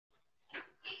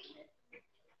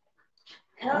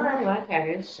I don't like how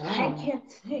it's showing. I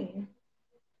can't sing.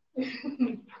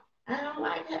 I don't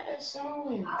like how it's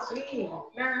showing. Gee.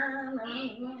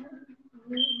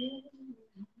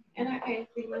 And I can't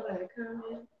see nobody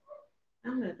coming.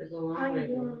 I'm gonna have to go on. How you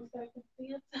doing so I can see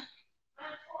it?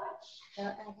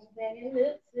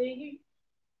 Let's see.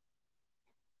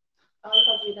 Oh, I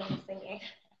thought you were done singing.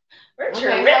 We're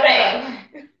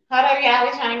tripping. Hold up, y'all.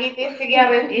 We're trying to get this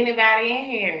together. Is anybody in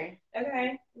here?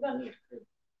 Okay. We're gonna need a crew.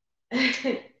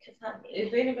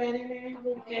 Is anybody in there?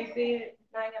 Can't see it.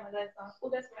 No, I got my glasses on. Oh,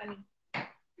 that's what I need.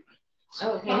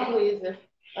 Oh, can you please just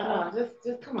come on. Just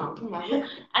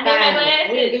I need my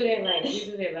glasses. We do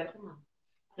that later. Come on.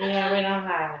 We already on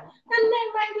live. I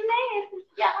need my glasses,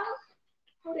 y'all.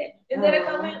 Hold it. Is that a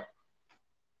comment?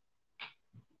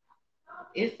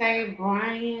 It say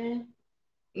Brian.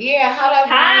 Yeah, hold up.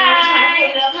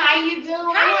 Hi. How you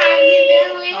doing? Hi. How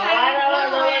you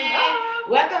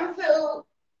doing? Welcome to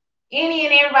any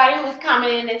and everybody who's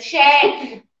coming in the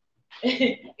chat.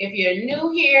 If you're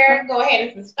new here, go ahead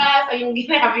and subscribe so you can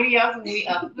get our videos when we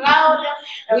upload them.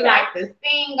 We like to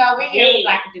sing over here. We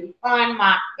like to do fun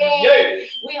mock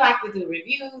things. We like to do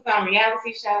reviews on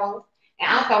reality shows. And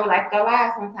also we like to go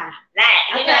live sometimes.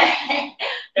 Okay.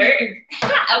 Okay,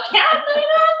 I'm just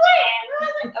playing.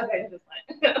 Okay, I'm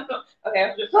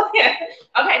just playing.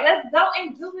 Okay, let's go and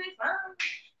do this song.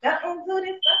 Come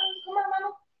on,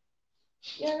 mama.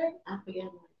 Yeah. I forget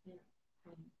my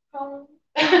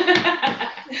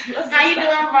How you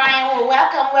doing, Brian? Well,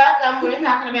 welcome. We're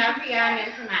talking about piano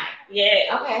tonight.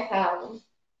 Yeah. Okay, so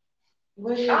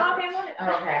what is it? Okay.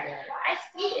 Okay. I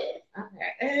see it.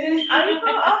 Okay. Are you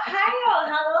from Ohio?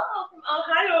 Hello, from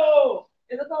Ohio.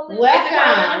 Is it cold? Welcome. Is it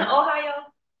cold in Ohio?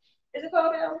 Is it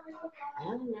cold in Ohio? I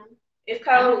don't know. It's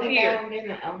cold here. here. I haven't been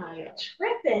to Ohio.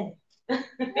 Tripping. I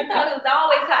thought it was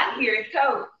always hot here. It's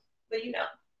cold, but you know.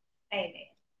 Amen.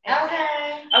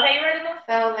 Okay. Okay, you ready now?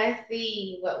 So let's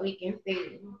see what we can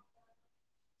see.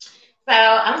 So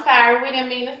I'm sorry, we didn't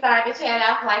mean to start the chat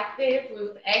off like this. We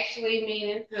was actually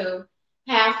meaning to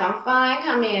have some fun,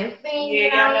 come in and sing, you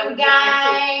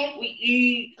guys. We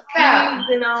eat, so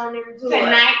and on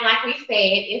tonight, like we said,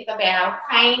 it's about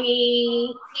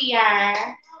Tiny,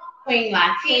 T.I., Queen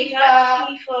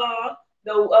Latifah.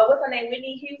 The what's her name?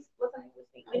 Whitney Houston. What's her name?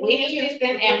 Whitney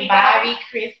Houston and Bobbi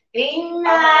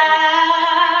Kristina.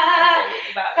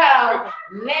 So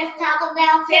let's talk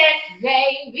about sex,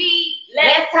 baby.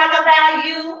 Let's talk about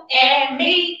you and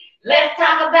me. Let's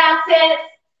talk about sex.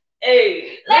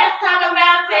 Hey. Let's talk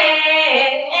about sex.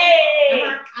 Hey.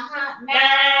 Na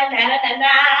na na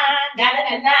na na na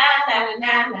na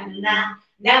na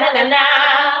na na na na.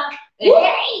 Hey.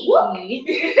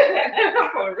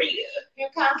 For real. Here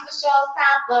comes the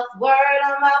showstoppers. Word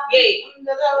 'em up. Yeah.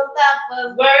 The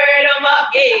showstoppers. Word 'em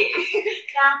up. Yeah.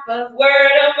 Stoppers.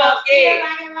 Word 'em up. Yeah.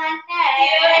 Like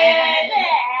that.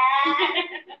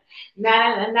 Na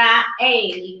na na. Hey.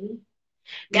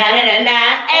 Na na na na.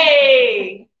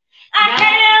 Hey. I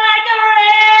hate it like a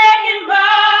wrecking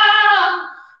ball.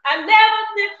 I never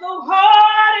been so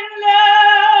hard in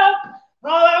love.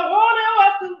 All I wanted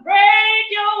was to break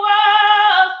your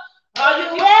walls. All you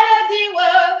ever did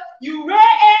was you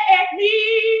wrecked me.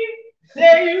 Say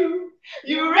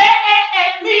you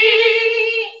wrecked me.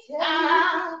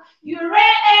 You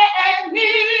wrecked me.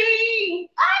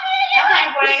 Okay,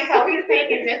 Brian, so we're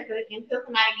thinking just until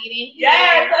somebody get in here.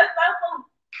 Yes, that's some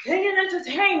singing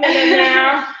entertainment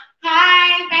now.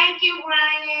 Hi, thank you,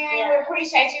 Brian. Yeah. We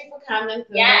appreciate you for coming to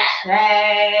the Yeah.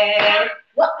 chat.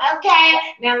 Well, okay,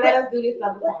 now let us do this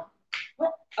other time.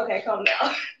 Okay, calm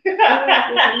down.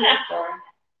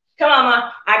 Come on,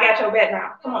 Ma. I got your back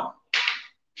now. Come on.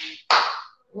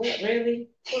 What, really?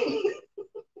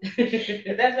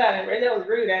 That's not that was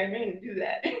rude. I didn't mean to do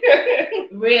that.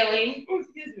 Really?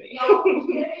 Excuse me.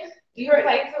 You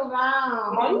play too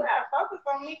long. Oh, you gotta focus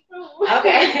on me too.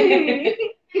 Okay.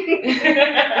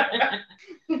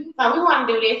 So we want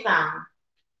to do this song.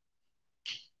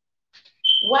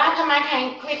 Why come I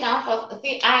can't click on folks?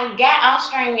 See, I got on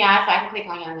stream, y'all, so I can click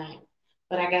on your name,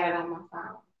 but I got it on my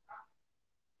phone.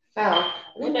 So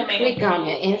let me click on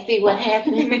it and see what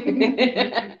happens.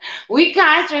 We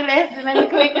country lesson. Let me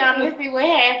click on it and see what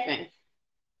happens.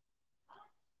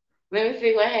 Let me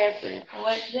see what happens.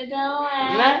 What you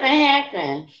doing? Nothing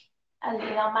happened. I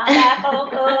need on my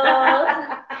bifocals.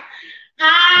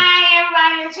 Hi,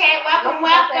 everybody in the chat.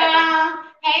 Welcome.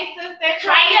 Hey, Sister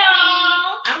Tracy.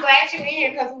 I'm glad you're in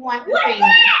here because we want to sing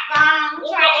this song,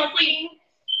 Tracy.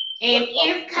 And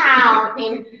it's called,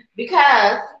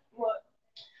 because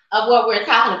of what we're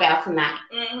talking about tonight.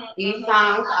 These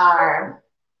songs are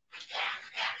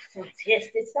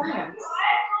contested songs.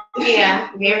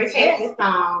 Yeah, very tasty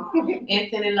song. And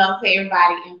sending love to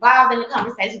everybody involved in the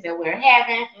conversations that we're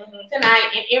having tonight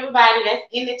and everybody that's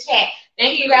in the chat.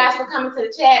 Thank you guys for coming to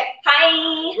the chat.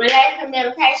 Hi. Relaxing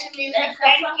meditation music.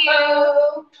 Thank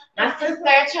you. My sister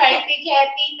Tracy,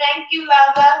 Kathy, thank you.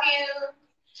 Love you.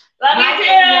 Love you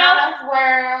too.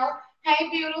 World. Hey,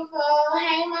 beautiful.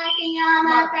 Hey,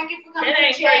 Makiana. Thank you for coming to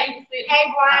the chat. Hey,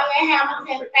 Brian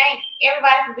Hamilton. Thanks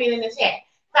everybody for being in the chat.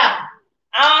 So,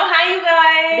 hi you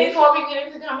guys. Before we get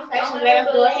into the conversation, let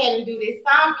us go ahead and do this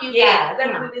song, you guys.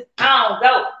 Let's do this song.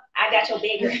 Go. I got your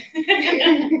baby.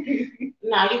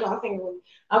 No, you're gonna sing with me.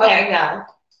 Okay, guys.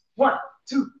 1,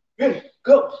 2, 3,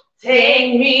 go.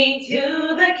 Take me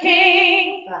to the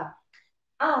King.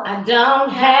 I don't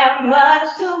have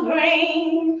much to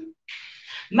bring.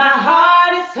 My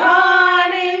heart is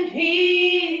torn in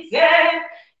pieces.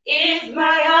 It's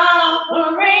my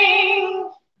offering.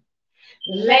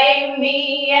 Lay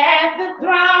me at the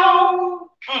throne.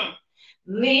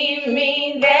 Leave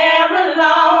me there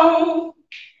alone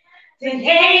to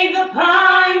gaze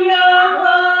upon your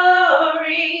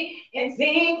glory and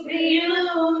sing to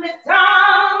you the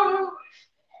song.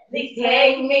 Please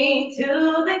take me to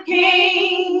the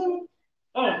King.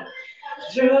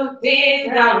 Truth is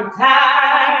I'm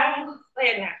tired.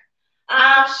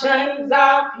 Options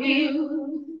are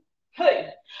few.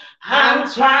 I'm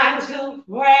trying to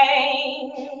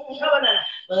pray,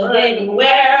 but then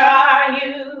where are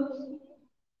you?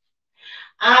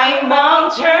 I'm all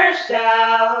churched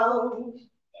out,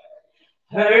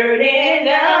 hurting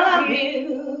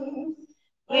abused.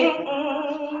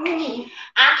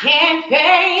 I can't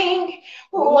think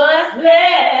what's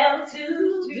left to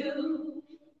do.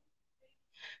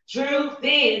 Truth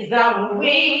is I'm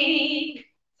weak.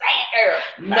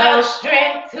 No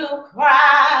strength to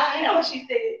cry. You know what she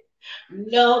said?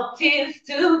 No tears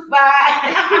to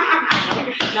fight.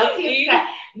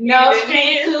 No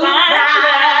strength to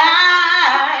cry.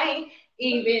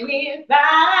 Even if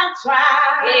I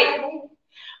try.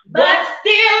 But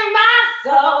still my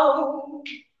soul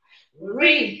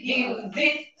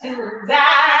refuses to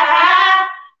die.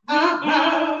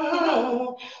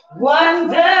 One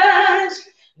touch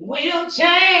will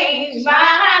change my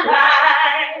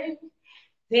life.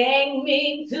 Take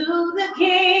me to the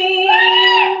King.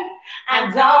 I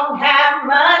don't have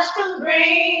much to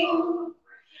bring.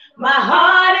 My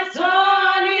heart is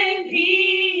torn in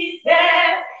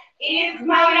pieces. It's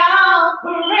my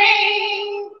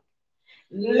offering.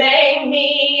 Lay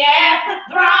me at the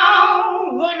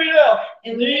throne.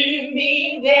 And leave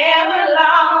me there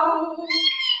alone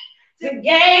to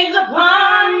gaze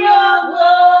upon your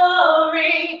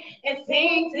glory and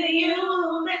sing to you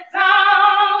the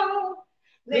song.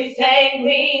 Please take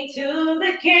me to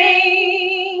the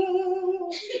King.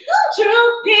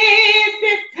 Truth is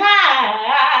it's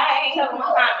time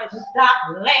to stop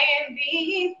playing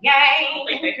these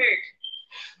games.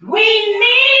 We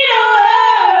need a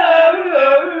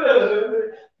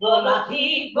word for my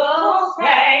people's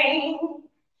pain.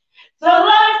 So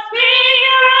Lord, speak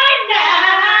right now.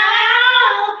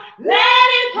 Let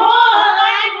it pour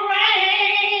like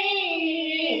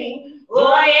rain.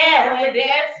 Oh yeah, we're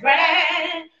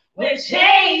desperate. We're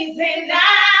chasing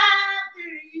after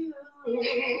you.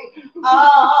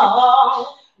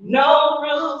 Oh, no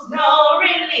rules, no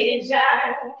religion.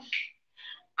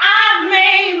 I've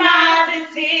made my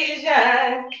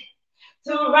decision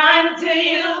to run to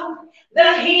you,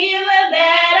 the healer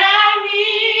that I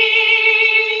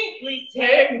need. Please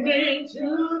take me to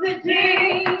the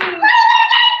King.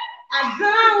 I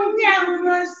don't have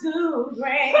much to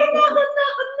bring.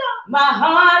 My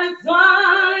heart is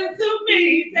torn to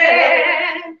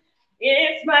pieces.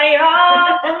 It's my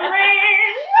offering.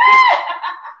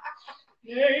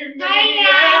 Hi,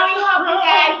 y'all. We hope you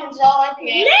guys enjoyed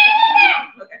it.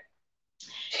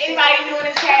 Anybody new in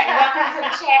the chat, welcome to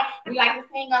the chat. We like to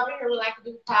sing over here. We like to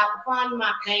do pop fun,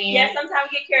 my fan. Yeah, sometimes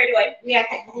we get carried away. We like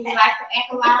to act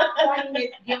a lot of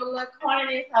corniness, give a little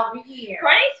corniness over here.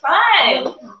 Corny's fine.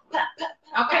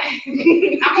 Okay.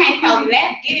 Okay, so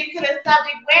let's get into the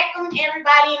subject. Welcome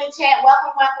everybody in the chat.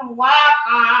 Welcome.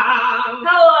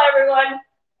 Hello everyone.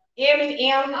 M&M.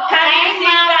 Hey,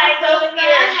 guys over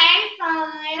here. Hey, son.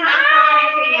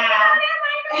 Hi.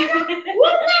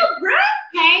 What's up, bro?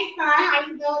 Hey, son. How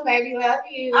you doing, baby? Love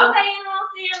you. Okay,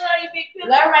 see you, love you, big people.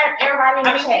 Love everybody in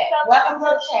the chat. Welcome to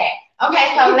the chat. Okay,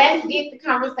 so let's get the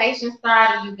conversation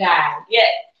started, you guys.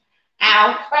 Yes.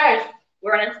 First,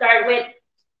 we're gonna start with.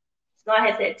 Go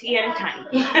ahead, say T and Tiny.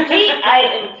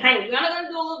 T-I-M Tiny. We're gonna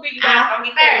do a little bit. Our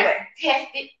first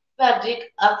tested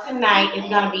subject of tonight is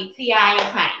gonna be T.I.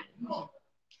 and Tiny.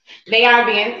 They are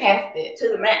being tested to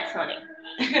the max, honey.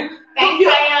 Thanks,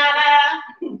 Diana.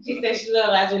 said she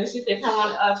loved our Jenna. She said, come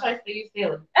on, Tracy, you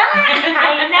silly.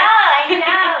 I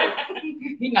know.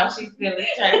 You know she's silly,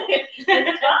 Tracy.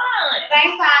 It's fun.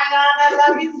 Thanks, Ayana. I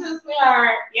love you too,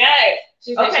 sweetheart. Yes.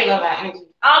 She said she loved our energy.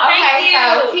 Oh, Okay,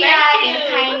 so thank T.I. you. and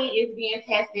Tiny is being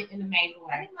tested in a major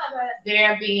way.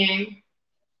 They're being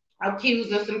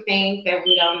accused of some things that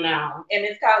we don't know. And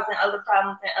it's causing other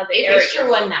problems in other if areas. It's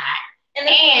true or not.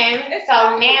 And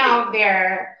so now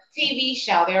their TV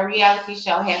show, their reality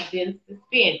show has been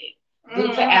suspended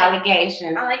due to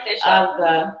allegations of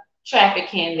the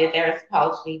trafficking that they're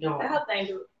supposed to be doing. I hope they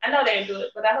do it. I know they do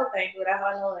it, but I hope they do it. I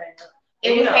know they do it.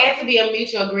 It had to be a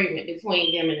mutual agreement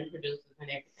between them and the producers and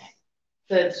everything.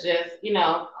 To just,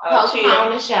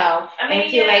 postpone the show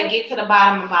until they get to the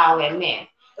bottom of all that mess.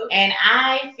 And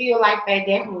I feel like they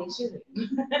definitely should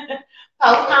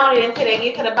postpone it until they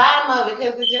get to the bottom of it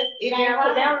because it ain't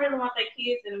right. They don't really want their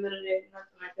kids in the middle of that,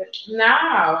 nothing like that. No.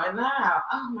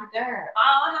 Oh my God.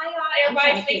 Oh, how y'all?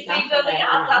 Everybody speaks to each other.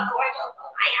 Y'all talk away.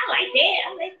 How y'all like that?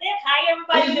 I like that. Hi,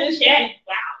 everybody in the chat.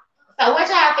 Wow. So what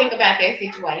y'all think about that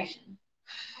situation?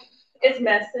 It's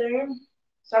messy.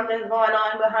 Something's going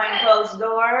on behind closed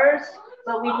doors.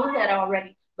 But we knew that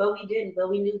already. But we didn't. But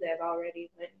we knew that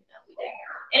already. But we didn't.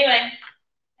 Anyway,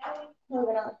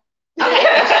 moving on. Okay,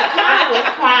 so Shakana was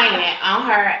crying on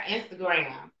her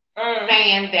Instagram,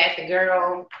 saying that the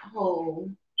girl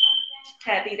who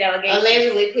had these allegations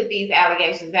allegedly put these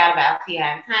allegations out about T.I.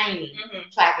 and Tiny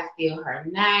tried to steal her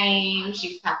name. She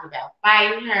was talking about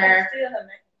fighting her. Steal her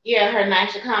name? Yeah, her name,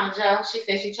 Shakana Joe. She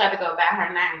said she tried to go buy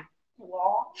her name.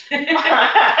 Wow.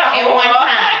 At one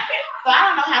time. So I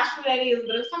don't know how true that is,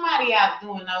 but if somebody out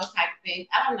doing those type of things,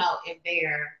 I don't know if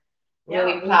they're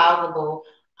really plausible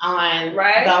on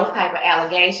those type of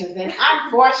allegations. And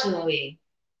unfortunately,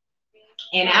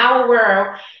 in our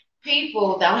world,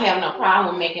 people don't have no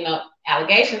problem making up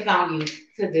allegations on you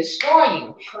to destroy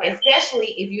you, especially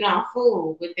if you don't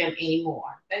fool with them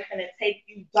anymore. They're gonna take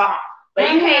you down,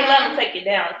 but you can't let them take you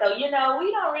down. So we don't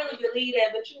really believe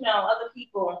that, but other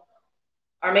people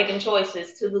are making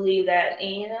choices to believe that,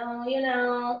 and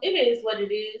it is what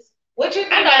it is. What you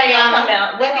think about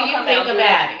it? What do you think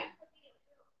about it?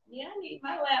 Yeah, I need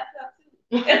my laptop too.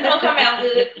 It's gonna come out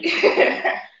good.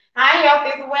 Hi, health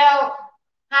is well.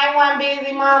 Hi, one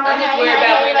busy mama. I'm just worried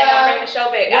about when they're gonna bring the show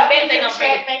back. I bet they're gonna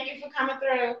bring it. Thank you for coming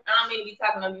through. I don't mean to be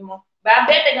talking anymore, but I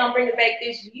bet they're gonna bring it back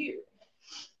this year.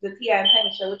 The T.I. and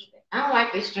Tiny show. What you think? I don't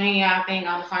like this string y'all thing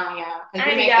on the phone, y'all. Because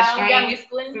it makes the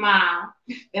string small.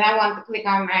 Then I wanted to click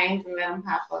on names and let them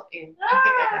pop up in. I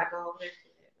think I gotta go over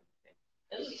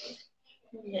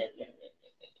there.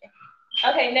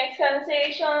 Okay, next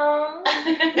conversation.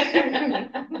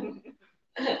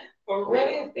 What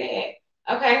is that?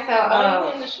 Okay, so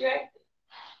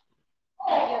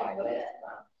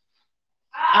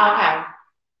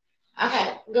Okay,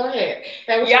 go ahead.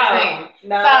 Say what you're saying.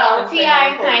 So T.I.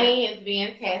 and Tiny is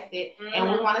being tested, and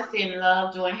we want to send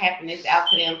love, joy, and happiness out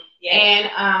to them.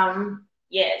 Yes. And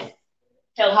yes.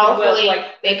 Hopefully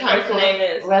they come to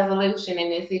a resolution in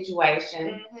this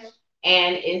situation,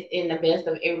 and it's in the best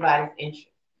of everybody's interest.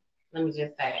 Let me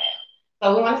just say that.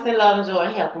 So we want to send love and joy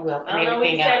and help and wealth and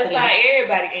everything out to them.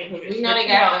 Everybody's interest. We know they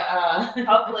got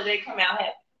hopefully they come out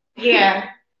happy.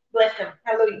 Yeah. Bless them.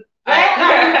 Hallelujah. Bless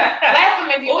them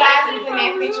if you guys was in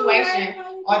that situation,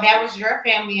 or that was your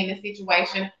family in the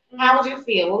situation. How would you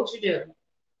feel? What would you do?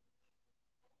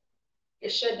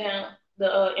 Just shut down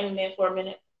the internet for a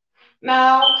minute.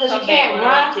 No, because you can't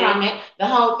run from it. The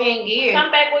whole thing is come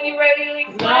back when you're ready to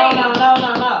explain. No.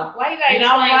 Why you gotta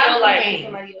explain your life to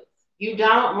somebody else? You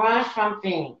don't run from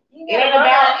things. It ain't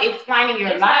about explaining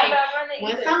your life.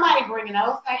 When somebody bringing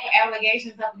those type of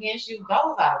allegations up against you,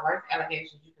 those are the worst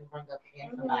allegations you can bring up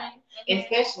against somebody,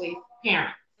 especially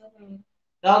parents.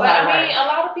 Those are the worst. A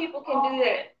lot of people can do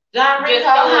that. John Rico,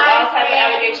 all type of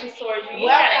allegations towards you. You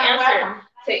gotta answer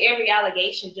to every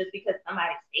allegation just because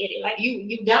somebody said it. Like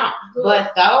you don't.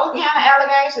 But those kind of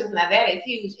allegations, now that is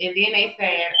huge. And then they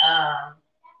said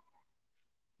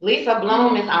Lisa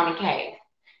Bloom is on the case.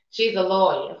 She's a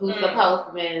lawyer who's supposed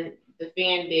to be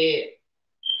defended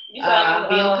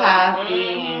Bill Cosby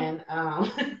and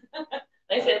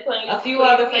they said a few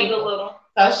other people. Little.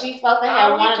 So she's supposed to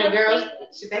have one of the girls.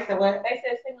 They said what? They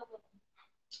said sing a little.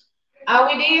 Oh,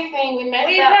 we did sing. We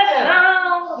messed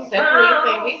up. We said please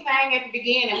sing. We sang at the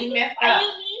beginning. We messed up.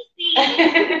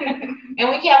 And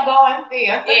we kept going still.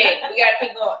 Yeah, we gotta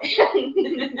keep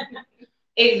going.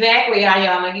 Exactly,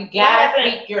 Ayana. You gotta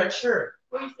speak your truth.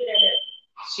 Where you sit at?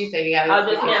 She said you gotta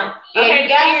speak your truth. Yeah, you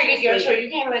gotta speak your truth. You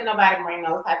can't let nobody bring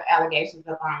those type of allegations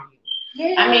up on you.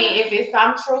 Yeah. I mean, if it's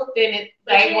some truth, then it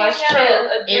say what's true,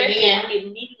 and then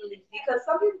immediately because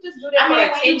some people just do that. I for mean, when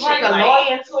you attention. bring a Like,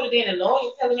 lawyer into it, then the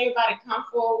lawyer telling everybody to come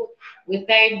forward with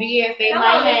their BS they how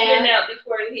might long have. they been out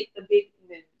before it hit the big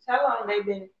news? How long they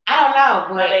been? I don't know,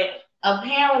 but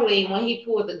apparently when he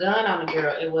pulled the gun on the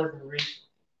girl, it wasn't recent.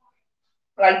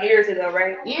 Like years ago,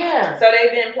 right? Yeah. So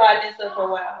they've been plotting this stuff for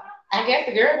a while. I guess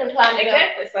the girl been plotting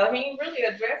exactly. So he really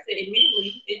addressed it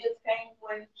immediately. It just came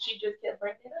when she just kept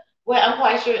bringing it up. Well, I'm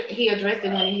quite sure he addressed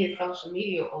it when in his social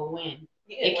media or when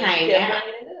it came out.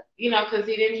 You know, because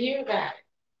he didn't hear about it.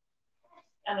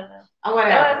 I don't know. Or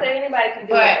whatever. No, I say anybody can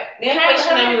do but it. We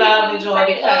wishing them love and joy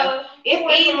because it's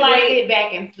easy to sit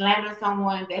back and slander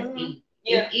someone. That's easy.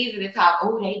 Yeah. It's easy to talk,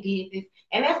 oh, they did this.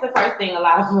 And that's the first thing a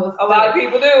lot of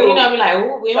people do. You know, be like,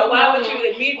 oh, we don't know. Why would you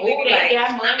immediately they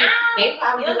got money. They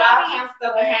probably do all kinds of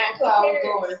stuff behind closed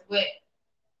doors. But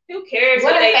who cares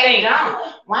what if they don't?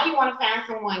 Why you want to find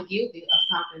someone guilty of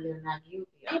something they're not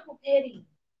guilty of? People petty.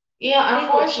 Yeah,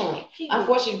 unfortunately.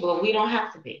 Unfortunately, but we don't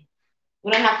have to be.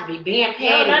 We don't have to be. Being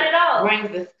petty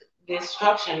brings this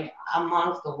destruction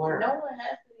amongst the world. No one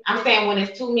has to be. I'm saying when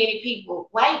it's too many people,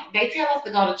 why they tell us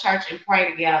to go to church and pray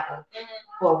together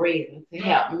for a reason, to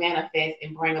help manifest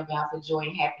and bring about the joy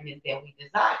and happiness that we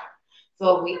desire.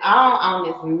 So if we all on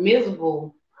this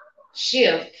miserable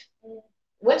shift,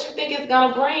 what you think is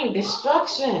gonna bring?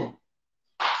 Destruction.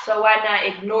 So why not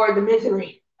ignore the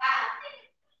misery?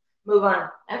 Move on.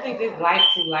 I think this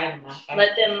light's too light in my face.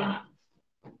 Let them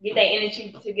get that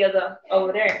energy together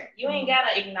over there. You ain't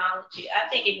gotta acknowledge it. I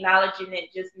think acknowledging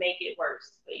it just make it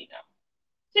worse. But you know,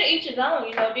 to each his own.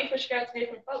 You know, different strokes,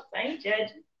 different folks. I ain't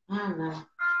judging. I don't know.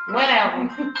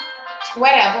 Whatever.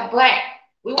 Whatever. But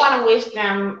we want to wish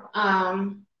them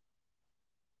a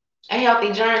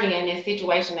healthy journey in this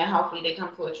situation, and hopefully they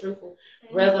come to a truthful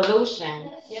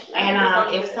resolution. Yep.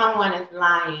 And if someone is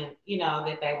lying, you know,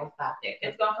 that they will stop that.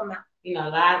 It's gonna come out. You know,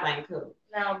 lies ain't cool.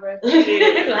 No, bro.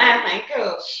 Lies ain't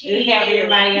cool. Just have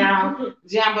everybody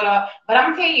jumbled up. But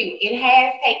I'm telling you, it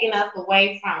has taken us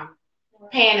away from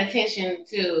paying attention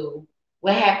to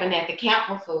what happened at the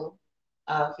Capitol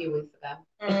a few weeks ago.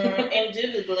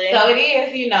 Indubitably. So it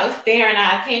is, you know, steering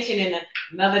our attention in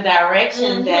another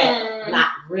direction that's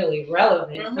not really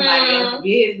relevant to somebody else's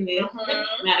business.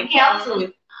 Now the Capitol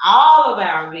is all of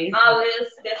our business. All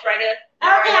this, that's right there.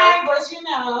 Okay, but you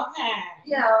know, okay.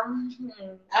 Yeah.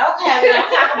 Okay, we're gonna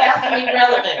talk about some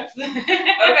irrelevance.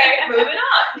 Okay, moving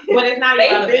on. But it's not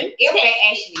irrelevant. If they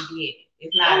actually did it,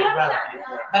 it's not irrelevant.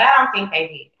 But I don't think they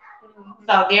did.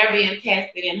 So they're being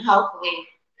tested, and hopefully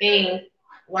things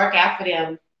work out for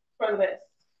them for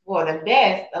the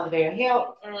best of their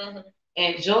health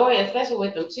and joy, especially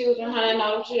with them children. Honey,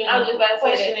 know them children. I was about to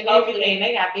questioning everything.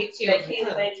 They got big children. Their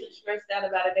kids ain't too stressed out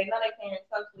about it. They know they parents.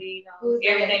 Hopefully, you know,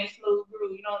 everything's smooth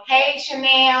through. You know. Hey,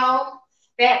 Chanel,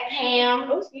 Step Pam,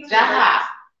 Jaha.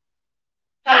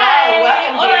 Hello,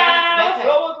 welcome, dear.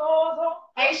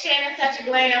 Hey, Shannon, such a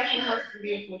glam. And her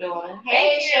beautiful daughter.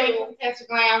 Hey, Shannon, such a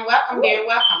glam. Welcome, dear.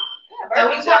 Welcome. So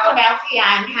we talked about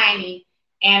T.I. and Tiny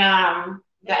and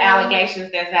the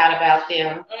allegations that's out about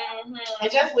them.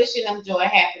 And just wishing them joy,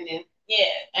 happiness. Yeah.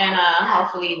 And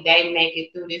hopefully they make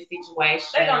it through this situation.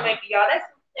 They're gonna make it, y'all. That's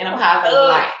in a positive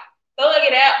light. Thug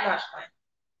it out. No,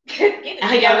 get it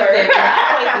together. I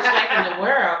always respect in the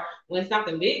world when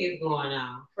something big is going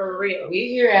on. For real. We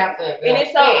hear after. And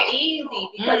it's so easy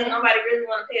because nobody really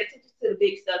want to pay attention to the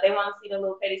big stuff. They want to see the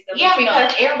little petty stuff. Yeah,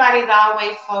 because everybody's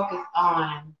always focused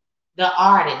on the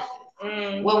artists.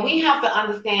 What we have to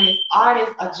understand is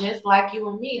artists are just like you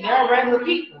and me. They're regular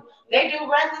people. They do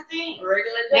regular things.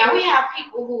 Now we have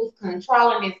people who's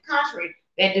controlling this country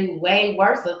that do way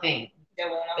worse things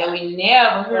that we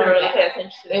never heard about.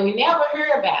 That we never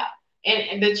hear about.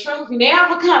 And the truth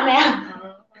never come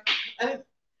out. Let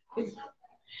me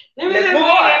just move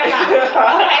on.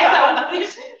 Okay, so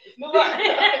move on.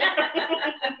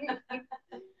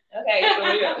 Okay, so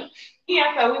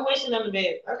so we wishing them the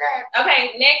best. Okay,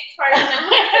 next person.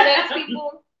 The next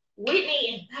people.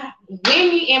 Whitney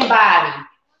and Bobbi.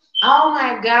 Oh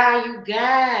my God, you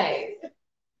guys.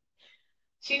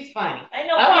 She's funny. I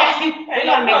know. Okay, we're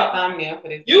gonna make a thumbnail for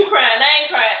this. You crying? I ain't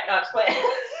crying. No, just playing.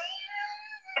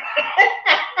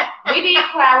 We did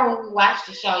cry when we watched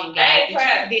the show, you guys.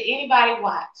 Did anybody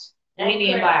watch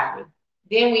Whitney and Bobbi?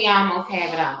 Then we almost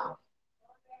have it all.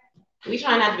 We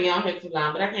try not to be on here too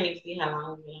long, but I can't even see how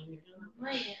long we've been on here.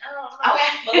 Man, I don't know.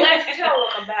 Okay. But let's tell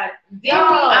them about it. Then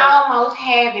we almost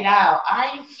have it all.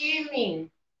 Are you kidding me?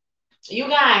 You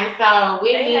guys, so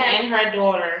Whitney and her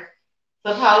daughter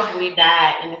supposedly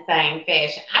died in the same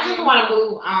fashion. I just want to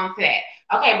move on to that.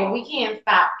 Okay, but we can't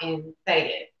stop and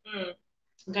say that.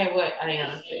 Okay, what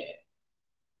Ayana said.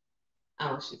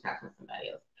 Oh, she's talking to somebody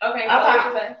else. Okay.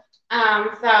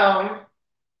 So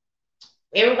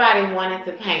everybody wanted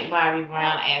to paint Bobby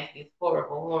Brown as this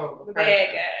horrible, horrible person.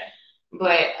 Bad guy.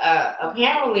 But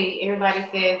apparently, everybody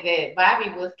says that Bobby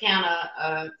was kind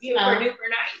of, super duper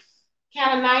nice.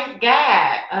 Kind of nice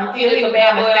guy until he was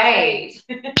bad on boy the stage.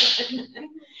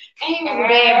 And he was a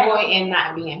bad boy and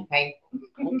not being faithful.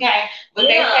 Okay? But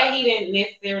they say he didn't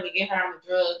necessarily get her on the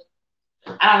drugs.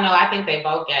 I don't know. I think they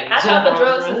both got it. I thought the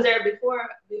drugs was there before him.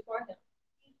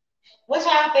 What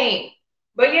y'all think?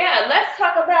 But yeah, let's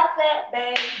talk about that,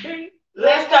 baby.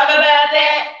 Let's talk about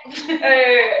that.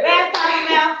 Let's talk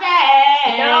about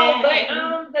that. No,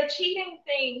 but the cheating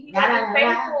thing, he wasn't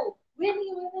faithful.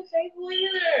 Whitney wasn't faithful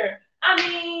either. I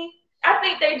mean, I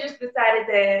think they just decided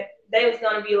that they was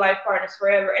gonna be life partners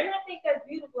forever, and I think that's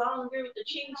beautiful. I don't agree with the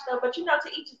cheating stuff, but to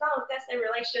each his own. If that's their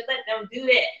relationship, let them do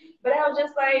that. But I was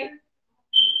just like,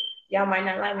 y'all might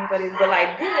not like me for this, but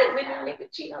like, good, Whitney nigga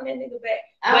cheat on that nigga back.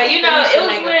 But it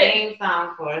was lit. A theme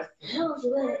song for us. It was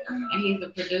lit. And he's the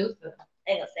producer.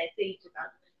 Ain't gonna say to each his own.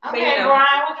 Okay,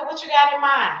 Brian, what you got in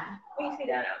mind? Let me see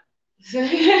that out. Why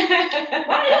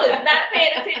you is not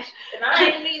paying attention?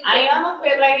 I almost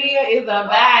feel like he is a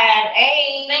vibe.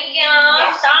 Hey, thank you.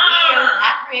 Yes,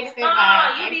 I created that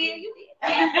vibe. You did.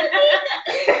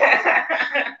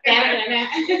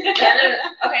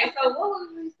 Okay, so what was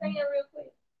we saying real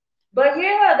quick? But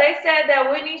yeah, they said that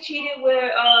Whitney cheated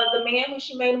with the man who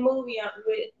she made a movie on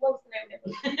with. What was the name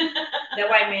of that? That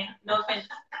white man. No offense.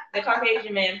 The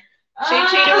Caucasian man. She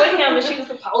cheated with him, and she was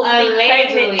supposed to be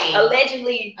pregnant.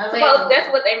 Allegedly. That's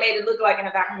what they made it look like in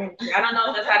a documentary. I don't know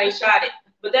if that's how they shot it,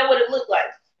 but that's what it looked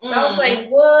like. So I was like,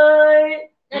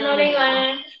 what? I know they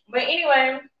lying. But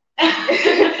anyway,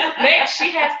 next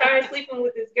she had started sleeping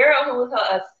with this girl who was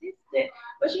her assistant.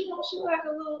 But she was like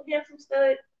a little handsome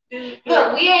stud.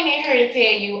 Look, we ain't in here to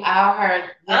tell you all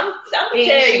her. I'm gonna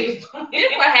tell you. This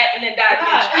what happened in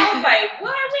documentary. I was like,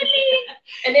 what, Whitney?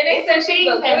 And then they said she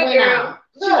was a good girl.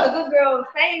 She was a good girl on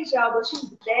stage, y'all, but she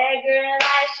was a bad girl in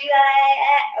life. She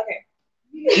okay.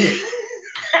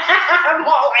 I'm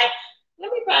all like,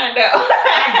 let me find out.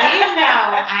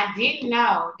 I didn't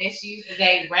know that she used to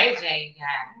date Ray J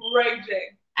guy. Ray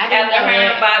J. I didn't know her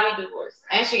that. and Bobby divorced.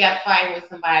 And she got fired with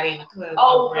somebody in the club.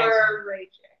 Over Ray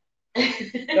J.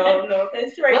 No,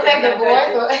 that's right. Was that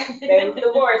divorce? They was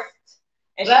divorced.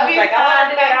 And she was like, I want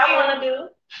to do what I want to do.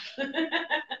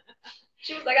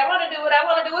 She was like, I want to do what I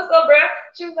want to do. What's up, bro?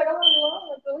 She was like, I want to do what I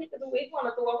want to do. He said, we want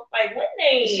to do it. Like,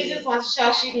 Whitney. She just wants to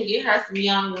show she can get her some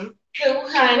young ones too,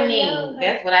 honey.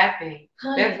 That's what I think.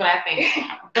 That's what I think.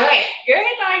 But girl,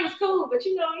 he thought he was cool, but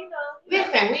you know.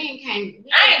 Listen, we ain't came.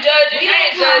 I ain't judging. We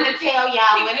ain't trying to tell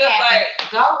y'all what happened.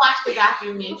 Go watch the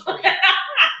documentary.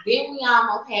 Then we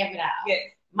almost have it out.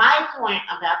 Yes. My point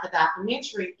about the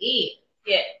documentary is,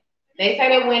 they say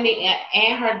that Wendy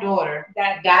and her daughter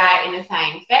died in the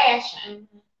same fashion.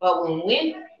 Mm-hmm. But when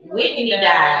Whitney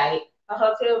died, a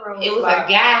hotel room. It was a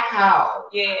guy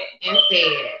called. Yeah. And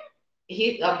said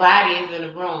a body is in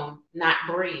the room, not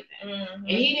breathing. Mm-hmm. And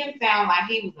he didn't sound like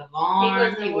he was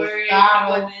alarmed. He was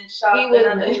startled.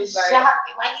 He was shocked.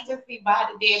 Like he just see dead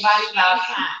bodies all the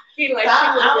time. He like, so she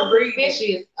wasn't breathing.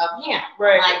 Suspicious of him.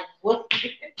 Right. Like what?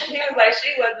 He was like, she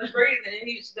wasn't breathing, and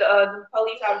the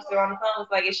police officer on the phone was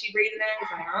like, is she breathing? And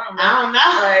he's like, I don't know.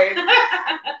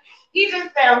 Like, he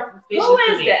just sounds suspicious. Who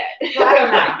is that? So I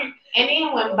don't know. And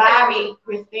then when Bobbi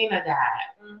Kristina died,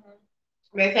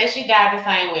 they said she died the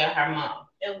same way as her mom.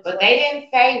 But they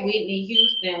didn't say Whitney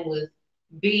Houston was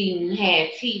beaten,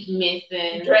 had teeth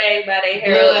missing, dragged by their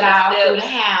hair, blood all through the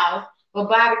house. But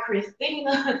Bobbi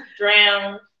Kristina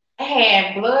drowned,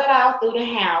 had blood all through the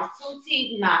house, 2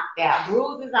 teeth knocked out,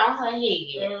 bruises on her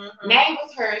head.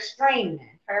 Neighbors heard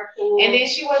screaming. And then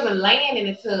she wasn't laying in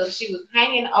the tub; she was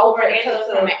hanging over the tub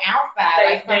from the outside,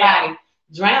 like somebody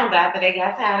drowned after they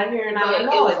got tired of hearing all the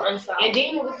noise. And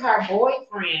then it was her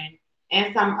boyfriend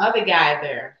and some other guy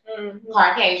there,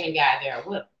 Caucasian guy there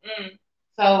with him.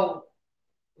 So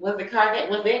was that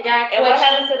guy? And what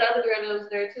happened to the other girl that was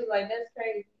there too? Like, that's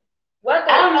crazy. I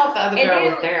don't know if the other girl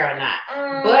was there or not.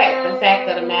 But the fact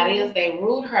of the matter is, they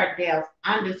ruled her death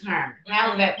undetermined.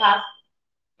 How is that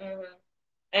possible?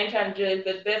 I ain't trying to judge,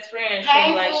 but best friend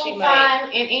seemed like she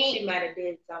might have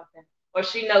did something, or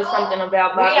she knows something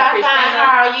about Bobbi Kristina.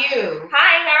 How are you?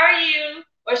 Hi, how are you?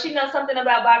 Or she knows something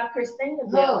about Bobbi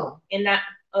Kristina death and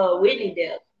not Whitney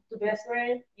death. The best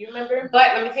friend, you remember?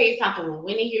 But let me tell you something. When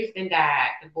Whitney Houston died,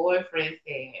 the boyfriend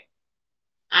said,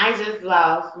 "I just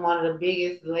lost one of the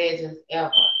biggest legends ever.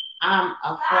 I'm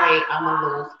afraid I'm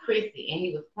gonna lose Chrissy." And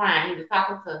he was crying. He was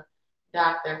talking to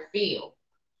Dr. Phil.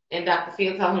 And Dr.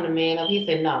 Phil told him to man up. He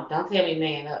said, "No, don't tell me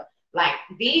man up." Like,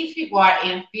 these people are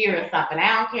in fear of something.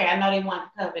 I don't care. I know they want to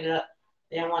cover it up.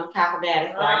 They don't want to talk about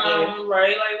it. So I guess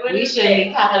right. Like, what we shouldn't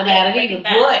be talking about it either.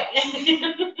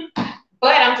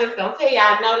 But I'm just gonna tell you,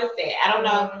 I noticed that. I don't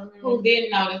know who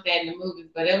didn't notice that in the movies,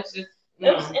 but it was just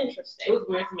it was interesting. It was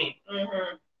weird to me.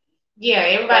 Yeah,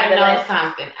 everybody knows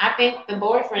something. I think the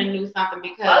boyfriend knew something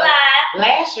because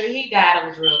last year he died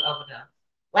of a drug overdose.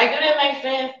 Like, do that make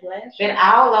sense? That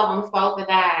all of them supposed to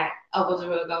die of a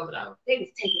drug overdose. They was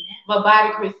taking that. But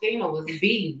Bobbi Kristina was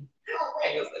beaten.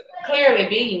 Clearly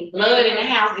beaten. Blood in the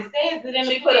house. It says it in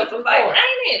the She put up a fight.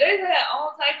 Ain't it? They had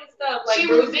all type of stuff. Like, she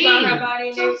was beaten. Her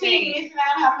body. She was missing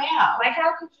out her mouth. Like,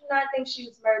 how could you not think she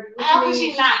was murdered? How could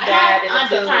she not? Died in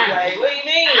the like, what do you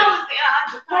mean? I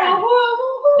was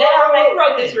Who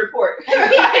wrote this report? Why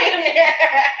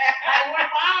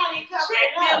are you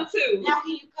covering them too? How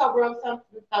can you cover up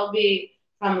something so big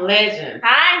from legend?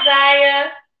 Hi,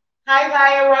 Zaya. Hi,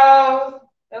 Zaya Rose.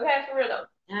 Okay, for real though.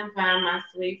 I'm fine, my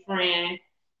sweet friend.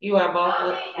 You are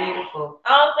both beautiful.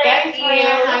 Oh, thank you.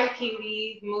 Hi,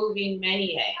 cuties. Movie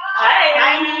Maniac.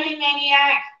 Hi, Movie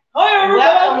Maniac.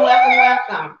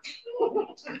 Welcome.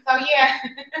 So yeah.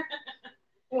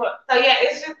 What? So yeah,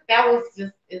 it's just that was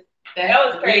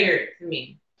crazy. Weird to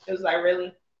me. It was like,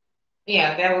 really?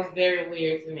 Yeah, that was very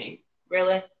weird to me.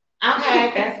 Really?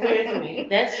 Okay, that's weird to me.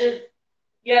 That's just.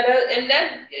 Yeah,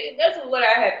 that's what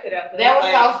I had put out there. That was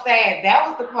like, so sad. That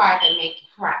was the part that made you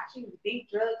cry. She was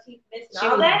beat, drug, teeth missing. She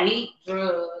was beat,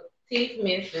 drug, teeth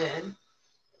missing.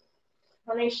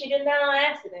 I mean, she didn't die on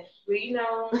accident. But you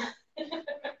know, I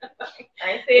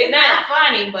ain't said it's not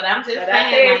funny, but I'm just saying. I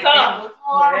said that was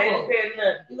horrible.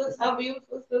 You look so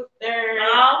beautiful, sister.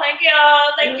 Oh, thank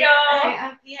y'all. Thank y'all.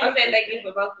 I said thank you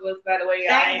for both of us, by the way.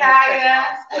 Thanks,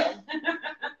 Zaya.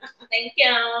 Thank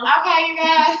you. Okay, you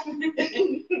guys.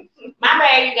 My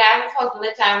bad, you guys. I'm supposed to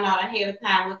let y'all know ahead of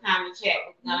time what time the chat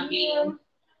was gonna be.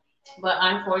 But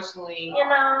unfortunately, you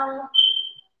know,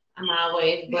 I'm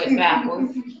always butt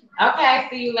backwards. Okay,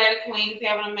 see you later, Queens.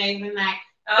 Have an amazing night.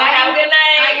 Have a good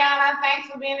night. Hi, y'all. Thanks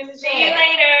for being in the chat. See you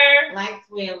later. Like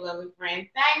 12, lovely friends.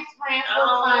 Thanks, friends, for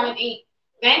fun and eat.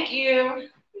 Thank you.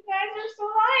 You guys are so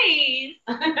nice.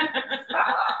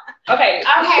 Okay,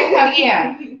 so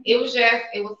yeah,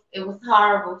 it was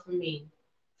horrible for me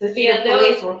to see the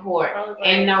police report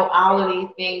and know all of these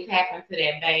things happened to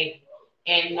that baby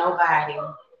and nobody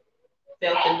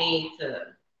felt the need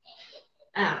to.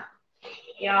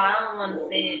 Y'all, I don't want to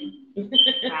say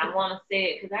it. I want to say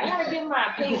it because I gotta give my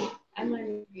opinion.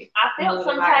 I felt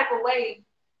some type of way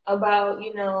about,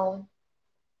 you know.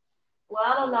 Well,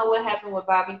 I don't know what happened with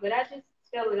Bobbi, but I just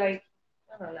felt like,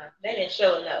 I don't know, they didn't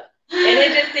show enough. And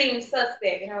it just seemed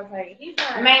suspect. And I was like, he's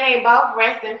not. May they both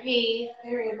rest in peace.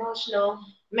 Very emotional.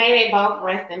 May they both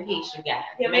rest in peace, you guys.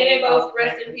 Yeah, may they both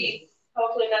rest in peace.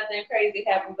 Hopefully nothing crazy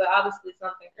happened, but obviously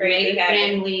something crazy happened.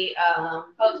 Family,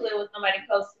 hopefully it was somebody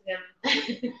close to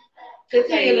them.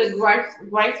 Continue to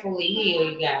gracefully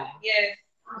heal, you guys. Yes.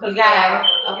 You guys,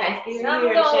 okay, still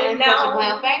here. Shannon, such a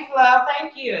glam. Thanks, love.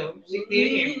 Thank you. She's still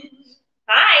here.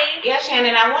 Hi. Yeah,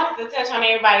 Shannon, I wanted to touch on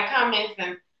everybody's comments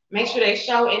and make sure they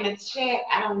show in the chat.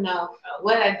 I don't know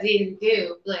what I didn't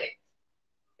do, but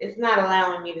it's not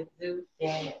allowing me to do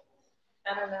that.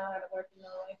 I don't know how to work it no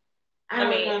way. I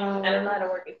don't know how to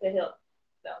work it to help.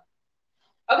 So.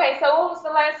 Okay, so what was the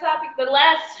last topic? The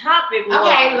last topic was...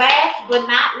 Okay, last but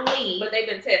not least. But they've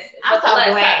been tested. I'm so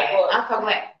glad.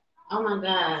 Oh my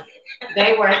God.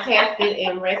 They were tested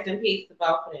and rest in peace to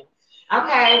both of them.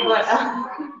 Okay, but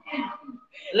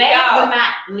last but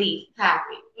not least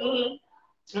topic.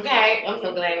 Okay, I'm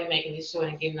so glad we're making this short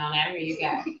and getting on out of here, you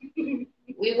guys.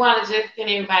 We want to just send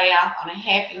everybody off on a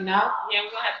happy note. Yeah, we're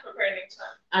going to have to prepare next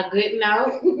time. A good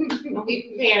note. Don't be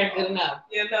prepared good enough.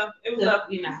 Yeah, no, it was up.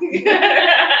 You know. We're going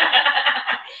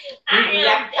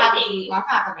to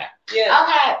talk about. Yeah.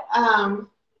 Okay,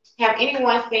 have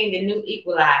anyone seen the new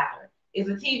Equalizer? It's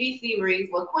a TV series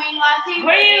with Queen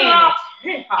Latifah.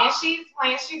 And she's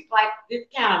like this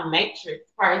kind of matrix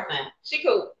person. She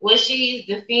cool. Well, she's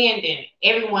defending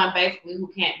everyone basically who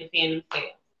can't defend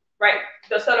themselves. Right.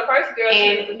 So the first girl.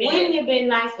 And wouldn't it have been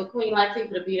nice for Queen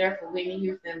Latifah to be there for Whitney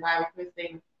Houston and Bobbi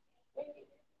Kristina?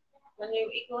 When they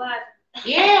equalize.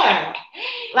 Yeah.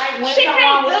 Like when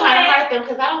someone was trying to hurt them,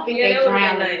 because I don't think they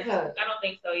drowned in the tub. I don't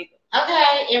think so either.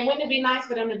 Okay, and wouldn't it be nice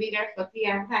for them to be there for T.I.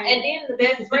 And then the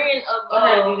best friend of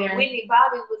Whitney,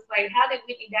 Bobbi, was like, how did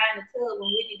Whitney die in the tub when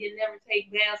Whitney did never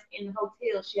take baths in the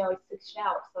hotel? She always took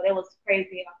showers. So that was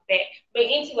crazy off that. But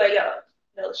anyway, y'all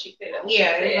know she said that.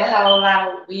 Yeah, there's a whole lot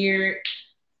of weird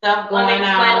stuff going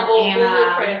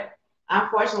on. And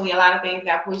unfortunately, a lot of things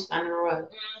got pushed under the rug.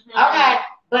 Okay,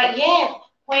 but yes,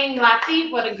 Queen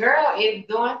Latifah, the girl, is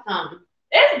doing something.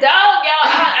 It's dope, y'all.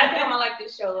 I think I'm gonna like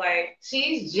this show. Like,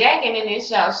 she's jacking in this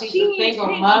show. She's a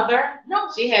single mother. No,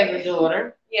 she has a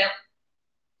daughter. Yeah.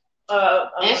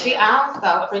 And she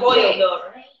also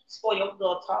spoiled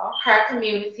daughter. Her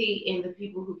community and the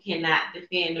people who cannot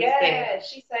defend themselves. Yeah,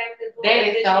 she saved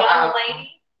this young awesome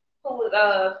lady who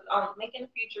was making a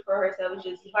future for herself. It was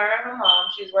just her and her mom.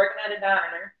 She was working at a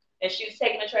diner and she was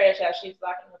taking the trash out. She was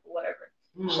locking up or whatever.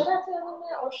 Should I tell them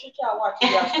that or should y'all watch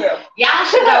it yourself? Y'all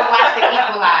should go watch The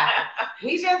Equalizer.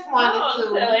 We just wanted to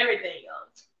tell everything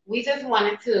else. We just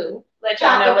wanted to let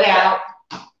y'all know about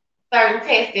certain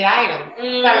tested items,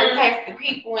 certain tested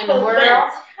people in the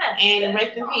world. And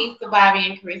rest in peace to Bobbi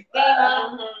and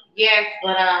Kristina. Yes,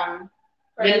 but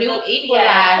the new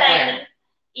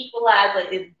Equalizer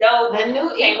is dope. The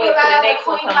new Equalizer,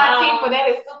 Queen Latifah, that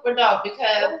is super dope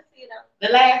because the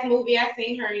last movie I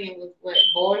seen her in was what,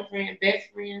 Boyfriend,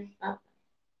 Best Friend, something.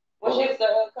 Was she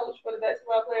the coach for the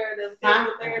basketball player, the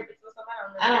physical therapist or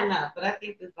something? I don't know, but I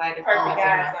think it's like a perfect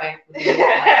guy.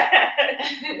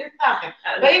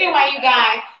 But anyway, you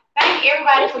guys, thank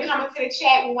everybody for coming to the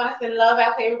chat. We want to send love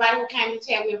out to everybody who came to the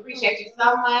chat. We appreciate you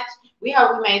so much. We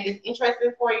hope we made this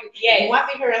interesting for you. Yes. If you want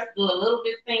to hear us do a little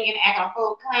bit singing, act on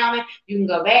full clowning, you can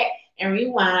go back and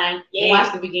rewind and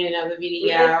watch the beginning of the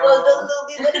video.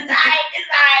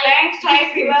 Thanks,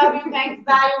 Tracy. Love you. Thanks,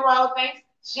 Zaya Rose. Thanks,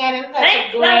 Shannon.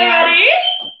 Thanks, everybody.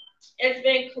 It's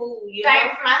been cool.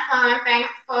 Thanks, my son. Thanks,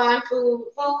 Food,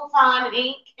 Fun, and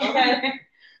Ink. Okay.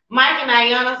 Mike and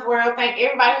Ayana's World. Thank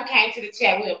everybody who came to the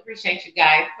chat. We appreciate you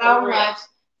guys so much.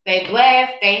 Stay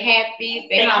blessed, stay happy,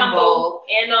 stay humble.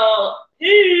 And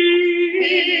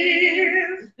peace.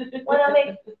 What I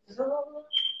make?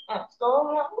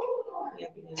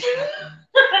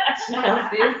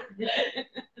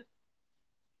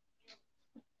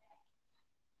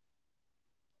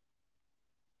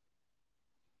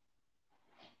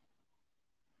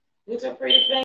 It's a pretty thing.